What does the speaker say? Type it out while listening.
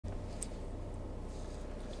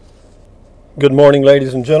Good morning,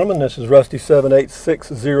 ladies and gentlemen. This is Rusty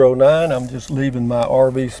 78609. I'm just leaving my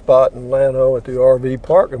RV spot in Llano at the RV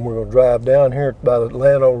park, and we're going to drive down here by the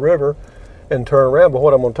Llano River and turn around. But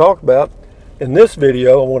what I'm going to talk about in this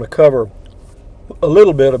video, I want to cover a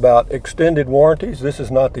little bit about extended warranties. This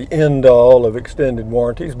is not the end all of extended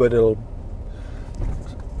warranties, but it'll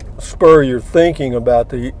spur your thinking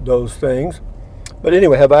about those things. But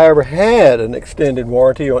anyway, have I ever had an extended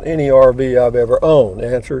warranty on any RV I've ever owned?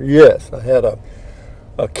 Answer, yes. I had a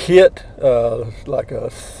kit, like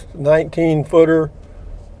a 19-footer,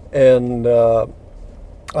 and I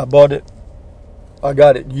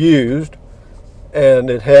got it used,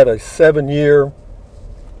 and it had a 7-year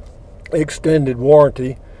extended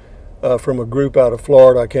warranty from a group out of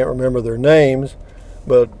Florida. I can't remember their names,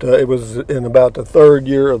 but it was in about the 3rd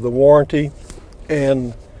year of the warranty,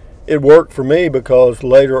 and it worked for me because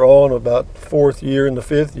later on, about 4th year and the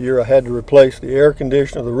 5th year, I had to replace the air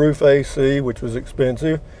conditioner, the roof AC, which was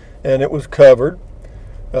expensive, and it was covered.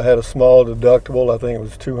 I had a small deductible. I think it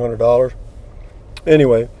was $200.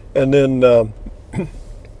 Anyway, and then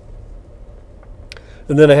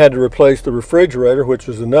I had to replace the refrigerator, which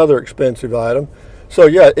was another expensive item. So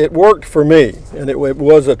yeah, it worked for me, and it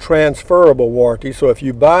was a transferable warranty. So if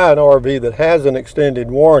you buy an RV that has an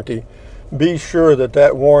extended warranty, be sure that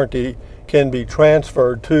that warranty can be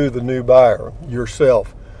transferred to the new buyer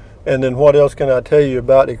yourself. And then what else can I tell you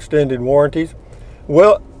about extended warranties?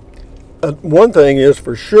 Well, one thing is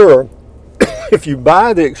for sure, if you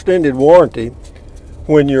buy the extended warranty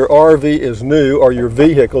when your RV is new, or your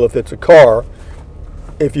vehicle if it's a car,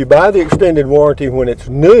 if you buy the extended warranty when it's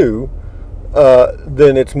new,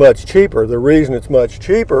 then it's much cheaper. The reason it's much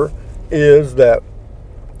cheaper is that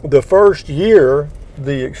the first year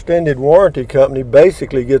the extended warranty company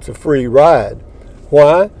basically gets a free ride.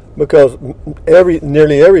 Why? Because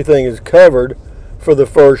nearly everything is covered for the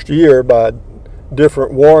first year by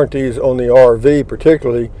different warranties on the RV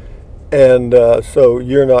particularly, and so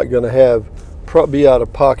you're not going to be out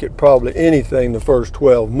of pocket probably anything the first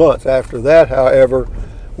 12 months. After that, however,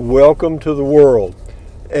 welcome to the world.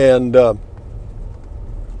 And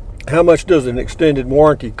how much does an extended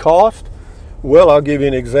warranty cost? Well, I'll give you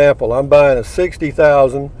an example. I'm buying a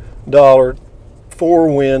 $60,000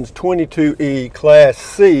 Four Winds 22E Class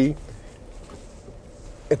C.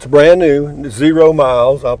 It's brand new, 0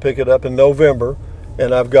 miles. I'll pick it up in November,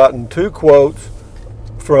 and I've gotten 2 quotes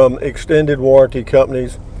from extended warranty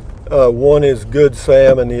companies. One is Good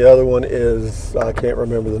Sam, and the other one is, I can't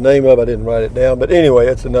remember the name of it. I didn't write it down, but anyway,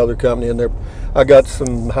 it's another company, and I got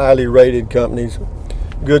some highly rated companies.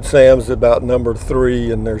 Good Sam's about number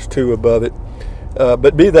 3, and there's 2 above it.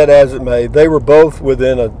 But be that as it may, they were both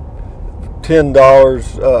within a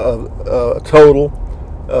 $10 total,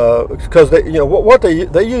 because they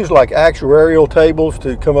use like actuarial tables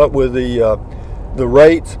to come up with the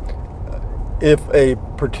rates. If a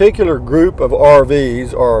particular group of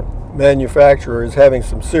RVs or manufacturer is having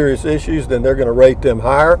some serious issues, then they're going to rate them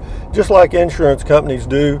higher, just like insurance companies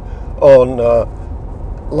do on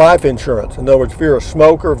life insurance. In other words, if you're a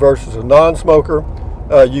smoker versus a non-smoker,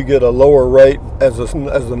 you get a lower rate as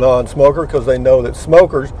a non-smoker, because they know that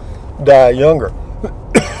smokers die younger.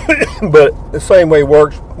 But the same way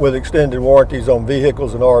works with extended warranties on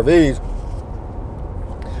vehicles and RVs,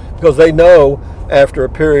 because they know after a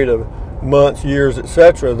period of months, years,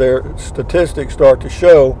 etc., their statistics start to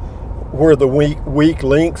show where the weak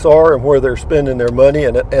links are and where they're spending their money,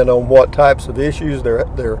 and on what types of issues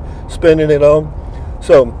they're spending it on.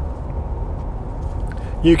 So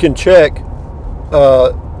you can check.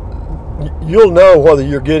 You'll know whether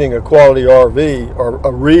you're getting a quality RV or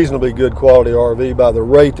a reasonably good quality RV by the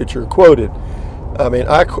rate that you're quoted. I mean,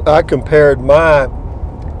 I compared my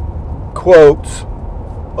quotes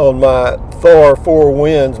on my Thor 4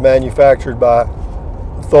 Winds manufactured by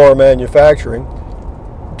Thor Manufacturing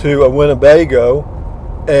to a Winnebago,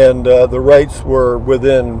 and the rates were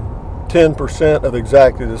within 10% of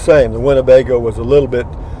exactly the same. The Winnebago was a little bit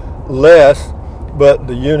less, but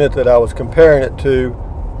the unit that I was comparing it to,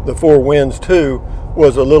 the 4 Winds 2,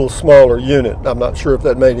 was a little smaller unit. I'm not sure if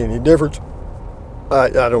that made any difference. I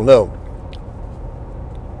don't know.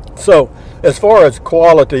 So as far as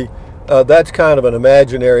quality, that's kind of an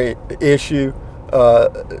imaginary issue.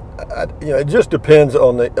 It just depends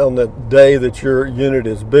on the day that your unit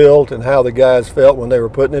is built and how the guys felt when they were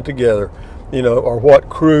putting it together, or what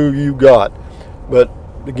crew you got. But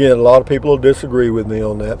again, a lot of people will disagree with me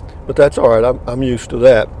on that, but that's all right. I'm used to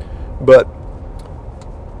that. But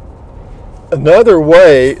another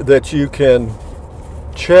way that you can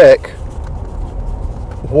check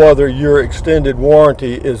whether your extended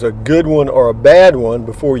warranty is a good one or a bad one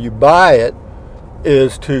before you buy it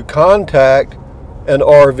is to contact an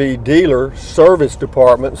RV dealer, service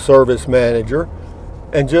department, service manager,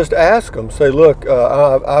 and just ask them. Say, look,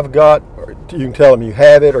 I've got, you can tell them you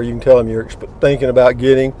have it, or you can tell them you're thinking about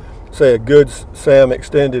getting, say, a Good Sam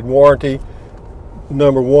extended warranty.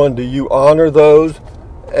 Number one, do you honor those?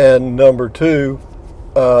 And number two,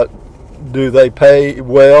 do they pay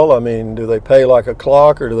well? I mean, do they pay like a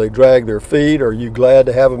clock, or do they drag their feet? Are you glad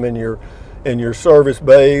to have them in your service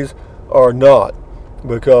bays or not?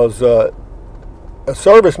 Because a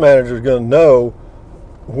service manager is going to know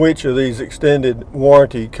which of these extended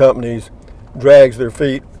warranty companies drags their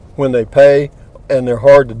feet when they pay, and they're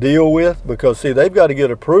hard to deal with, because see, they've got to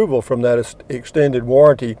get approval from that extended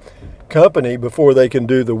warranty company before they can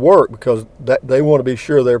do the work, because they want to be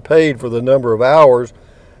sure they're paid for the number of hours,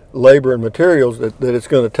 labor and materials that it's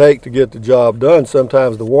going to take to get the job done.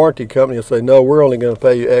 Sometimes the warranty company will say, no, we're only going to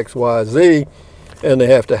pay you X, Y, Z, and they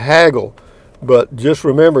have to haggle. But just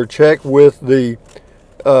remember, check with the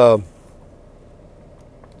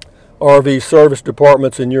RV service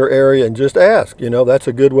departments in your area and just ask. You know, that's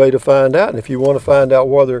a good way to find out. And if you want to find out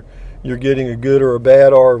whether you're getting a good or a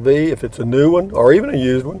bad RV, if it's a new one or even a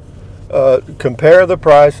used one, compare the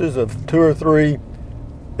prices of 2 or 3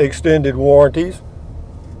 extended warranties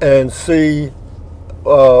and see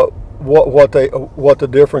what the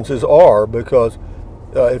differences are. Because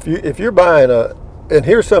if you're buying and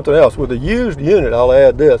here's something else with a used unit, I'll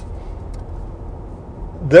add this: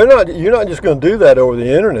 you're not just going to do that over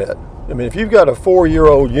the internet. I mean, if you've got a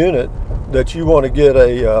 4-year-old unit that you want to get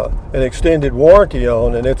an extended warranty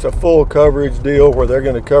on, and it's a full coverage deal where they're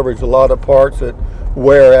going to cover a lot of parts that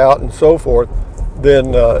wear out and so forth,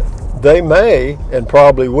 then they may and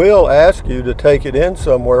probably will ask you to take it in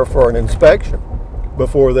somewhere for an inspection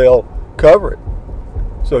before they'll cover it.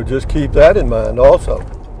 So just keep that in mind also.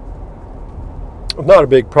 Not a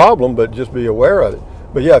big problem, but just be aware of it.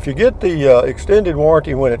 But yeah, if you get the extended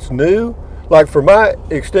warranty when it's new, like for my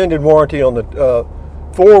extended warranty on the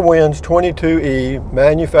 4 Winds 22E,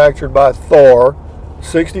 manufactured by Thor,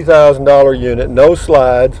 $60,000 unit, no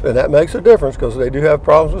slides, and that makes a difference because they do have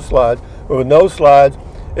problems with slides. But with no slides,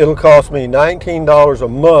 it'll cost me $19 a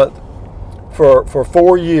month for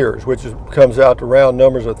 4 years, which comes out to round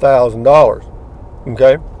numbers of $1,000.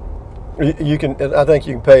 Okay, you can. I think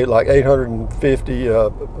you can pay like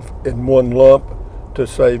 $850 in one lump to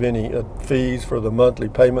save any fees for the monthly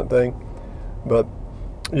payment thing. But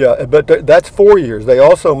yeah, but that's 4 years. They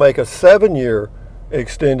also make a 7-year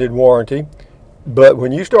extended warranty. But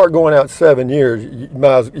when you start going out 7 years,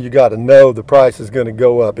 you got to know the price is going to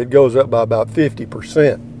go up. It goes up by about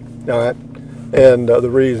 50%. All right, and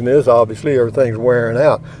the reason is obviously everything's wearing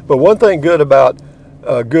out. But one thing good about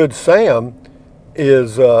Good Sam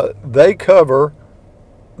is they cover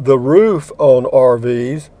the roof on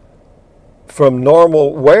RVs from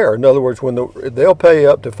normal wear. In other words, when they'll pay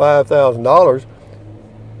up to $5,000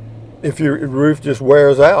 if your roof just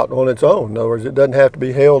wears out on its own. In other words, it doesn't have to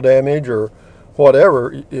be hail damage or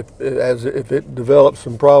whatever. If it develops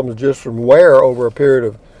some problems just from wear over a period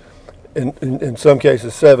of, in some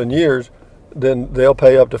cases, 7 years, then they'll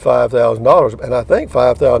pay up to $5,000. And I think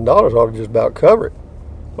 $5,000 ought to just about cover it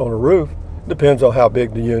on a roof. Depends on how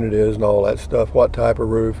big the unit is and all that stuff, what type of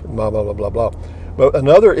roof, and blah, blah, blah, blah, blah. But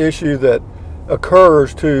another issue that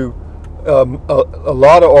occurs to a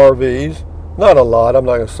lot of RVs, not a lot, I'm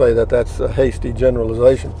not going to say that, that's a hasty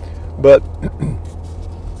generalization, but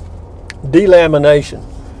delamination.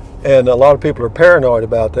 And a lot of people are paranoid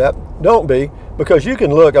about that. Don't be, because you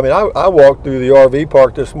can look. I mean, I walked through the RV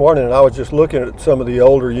park this morning and I was just looking at some of the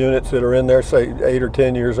older units that are in there, say 8 or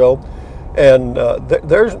 10 years old. And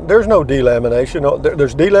there's no delamination. There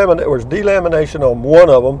was delamination on one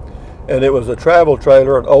of them, and it was a travel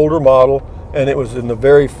trailer, an older model, and it was in the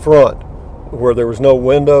very front where there was no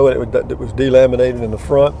window, and it was delaminated in the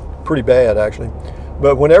front. Pretty bad, actually.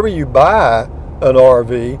 But whenever you buy an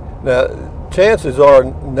RV, now chances are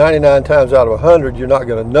 99 times out of 100 you're not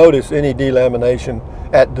going to notice any delamination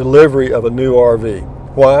at delivery of a new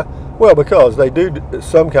RV. Why? Well, because they do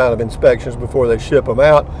some kind of inspections before they ship them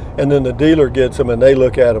out, and then the dealer gets them and they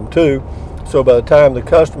look at them too. So by the time the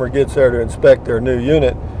customer gets there to inspect their new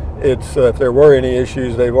unit, it's if there were any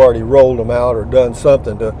issues, they've already rolled them out or done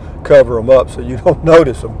something to cover them up, so you don't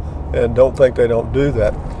notice them, and don't think they don't do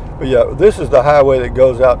that. But yeah, this is the highway that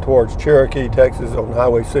goes out towards Cherokee, Texas, on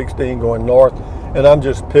Highway 16 going north, and I'm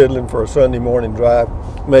just piddling for a Sunday morning drive.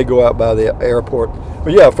 May go out by the airport.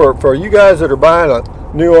 But yeah, for you guys that are buying a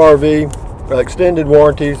new RV, extended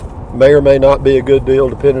warranties may or may not be a good deal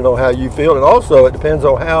depending on how you feel, and also it depends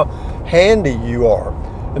on how handy you are.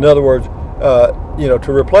 In other words, you know,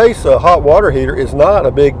 to replace a hot water heater is not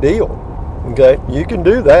a big deal. Okay, you can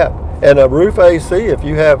do that. And a roof AC, if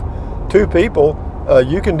you have 2 people,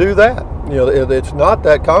 you can do that. You know, it's not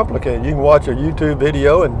that complicated. You can watch a YouTube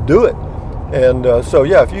video and do it. And so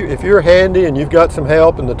yeah, if you're handy and you've got some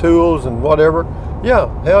help and the tools and whatever, yeah,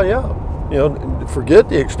 hell yeah. You know, forget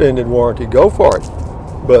the extended warranty, go for it.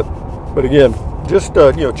 But again, just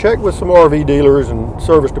you know, check with some RV dealers and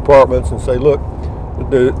service departments and say, look,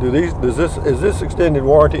 is this extended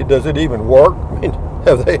warranty? Does it even work? I mean,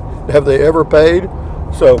 have they ever paid?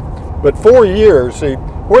 So, but 4 years. See,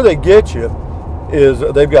 where they get you is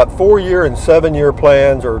they've got 4-year and 7-year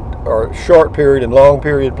plans, or short period and long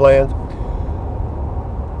period plans.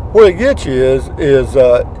 Where they get you is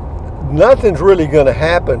nothing's really going to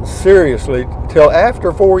happen seriously till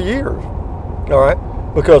after 4 years. All right,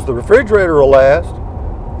 because the refrigerator will last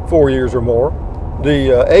 4 years or more.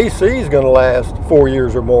 The AC is going to last 4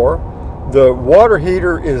 years or more. The water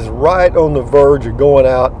heater is right on the verge of going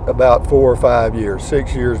out about 4 or 5 years,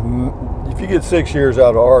 6 years. If you get 6 years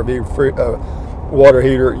out of RV water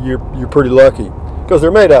heater, you're pretty lucky, because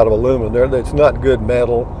they're made out of aluminum. It's not good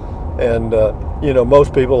metal, and you know,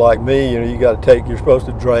 most people like me, you know, you're supposed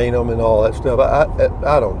to drain them and all that stuff.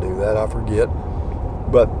 I don't do that. I forget.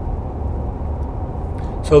 But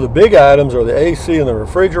so the big items are the AC and the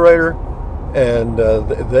refrigerator. And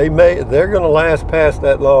they're going to last past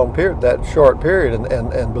that long period, that short period,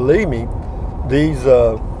 and believe me, these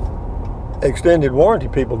extended warranty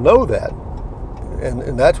people know that,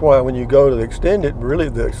 and that's why when you go to the extended, really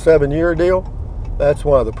the 7-year deal, that's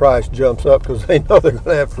why the price jumps up, because they know they're going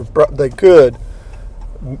to have to. They could,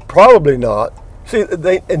 probably not. See,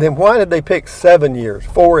 and then why did they pick 7 years?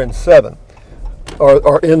 4 and 7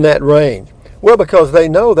 are in that range. Well, because they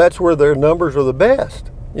know that's where their numbers are the best.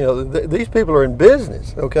 You know, these people are in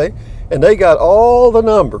business, okay? And they got all the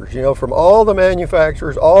numbers, you know, from all the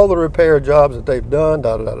manufacturers, all the repair jobs that they've done,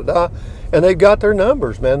 and they've got their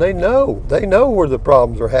numbers, man. They know where the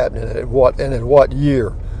problems are happening and in what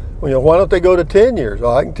year. Well, you know, why don't they go to 10 years?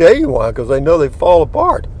 Oh, I can tell you why, because they know they fall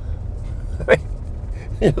apart.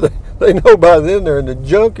 You know, they know by then they're in the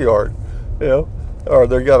junkyard, you know, or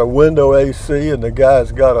they got a window AC and the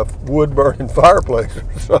guy's got a wood-burning fireplace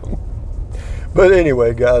or something. But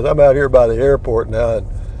anyway, guys, I'm out here by the airport now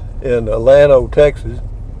in Atlanta, Texas,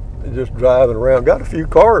 just driving around. Got a few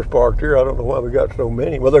cars parked here. I don't know why we got so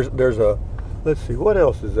many. Well, there's a, let's see, what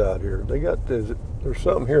else is out here? There's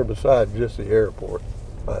something here besides just the airport,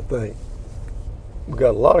 I think. We've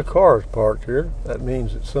got a lot of cars parked here. That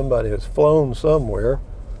means that somebody has flown somewhere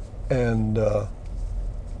and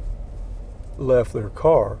left their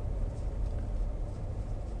car.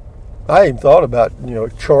 I even thought about, you know,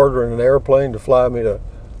 chartering an airplane to fly me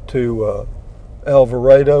to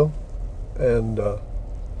Alvarado, and I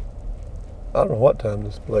don't know what time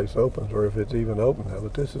this place opens or if it's even open now,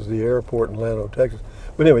 but this is the airport in Atlanta, Texas.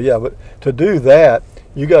 But anyway, yeah, but to do that,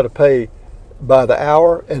 you got to pay by the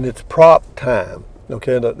hour, and it's prop time.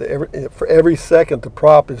 Okay, for every second the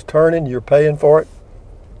prop is turning, you're paying for it,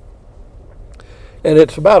 and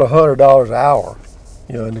it's about $100 an hour.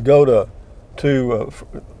 You know, and to go to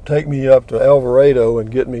take me up to Alvarado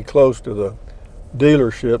and get me close to the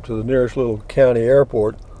dealership, to the nearest little county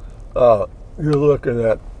airport, you're looking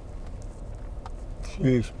at,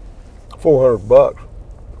 geez, $400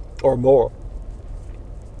 or more.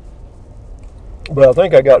 But I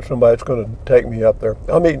think I got somebody that's going to take me up there.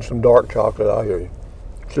 I'm eating some dark chocolate. I hear you.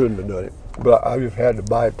 Shouldn't have done it, but I just had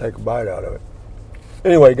to take a bite out of it.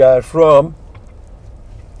 Anyway, guys, from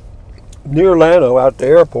near Llano out at the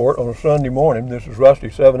airport on a Sunday morning. This is Rusty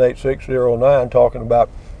 78609 talking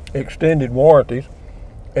about extended warranties,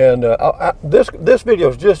 and this video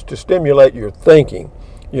is just to stimulate your thinking.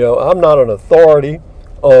 You know, I'm not an authority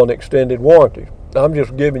on extended warranties. I'm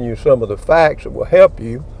just giving you some of the facts that will help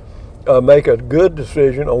you make a good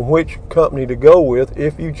decision on which company to go with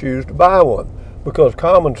if you choose to buy one, because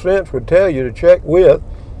common sense would tell you to check with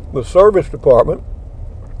the service department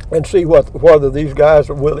and see whether these guys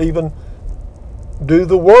will even do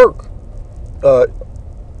the work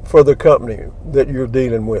for the company that you're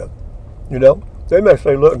dealing with. You know, they may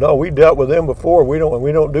say, look, no, we dealt with them before, we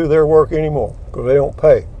don't do their work anymore because they don't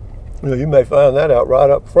pay. You know, you may find that out right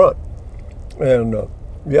up front. And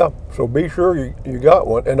yeah, so be sure you got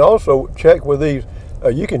one. And also check with these,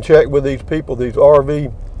 you can check with these people, these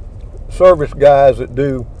RV service guys that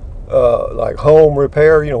do like home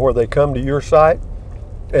repair, you know, where they come to your site,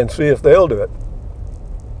 and see if they'll do it.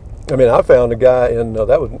 I mean, I found a guy in, I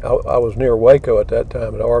was near Waco at that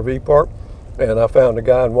time, at an RV park, and I found a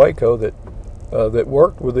guy in Waco that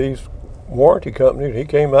worked with these warranty companies. He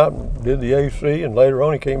came out and did the AC, and later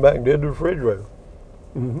on he came back and did the refrigerator.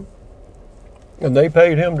 And they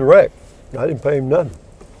paid him direct. I didn't pay him nothing.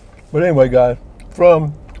 But anyway, guys,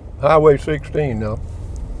 from Highway 16 now,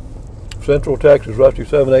 Central Texas, Rusty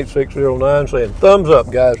 78609, saying thumbs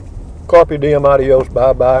up, guys. Carpe diem, adios,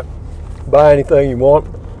 bye-bye. Buy anything you want.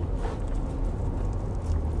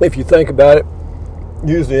 If you think about it,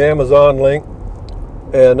 use the Amazon link.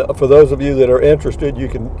 And for those of you that are interested, you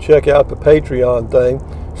can check out the Patreon thing.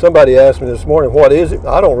 Somebody asked me this morning, what is it?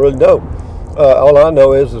 I don't really know. All I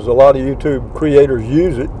know is a lot of YouTube creators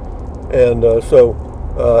use it. And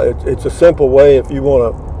it's a simple way if you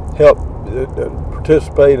want to help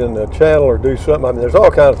participate in the channel or do something. I mean, there's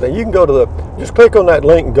all kinds of things. You can go to just click on that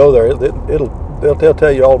link and go there. They'll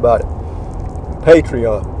tell you all about it.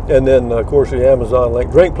 Patreon, and then of course the Amazon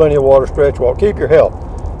link. Drink plenty of water, stretch, walk, keep your health.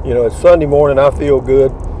 You know, it's Sunday morning. I feel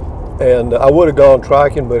good, and I would have gone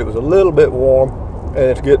triking, but it was a little bit warm, and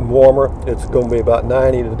it's getting warmer. It's going to be about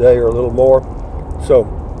 90 today or a little more. So,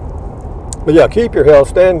 but yeah, keep your health.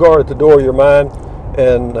 Stand guard at the door of your mind.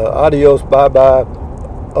 And adios, bye-bye,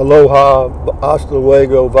 aloha, hasta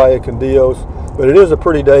luego, vaya con Dios. But it is a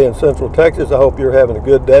pretty day in Central Texas. I hope you're having a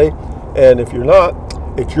good day. And if you're not,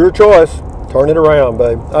 it's your choice. Turn it around,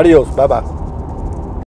 babe. Adios, bye-bye.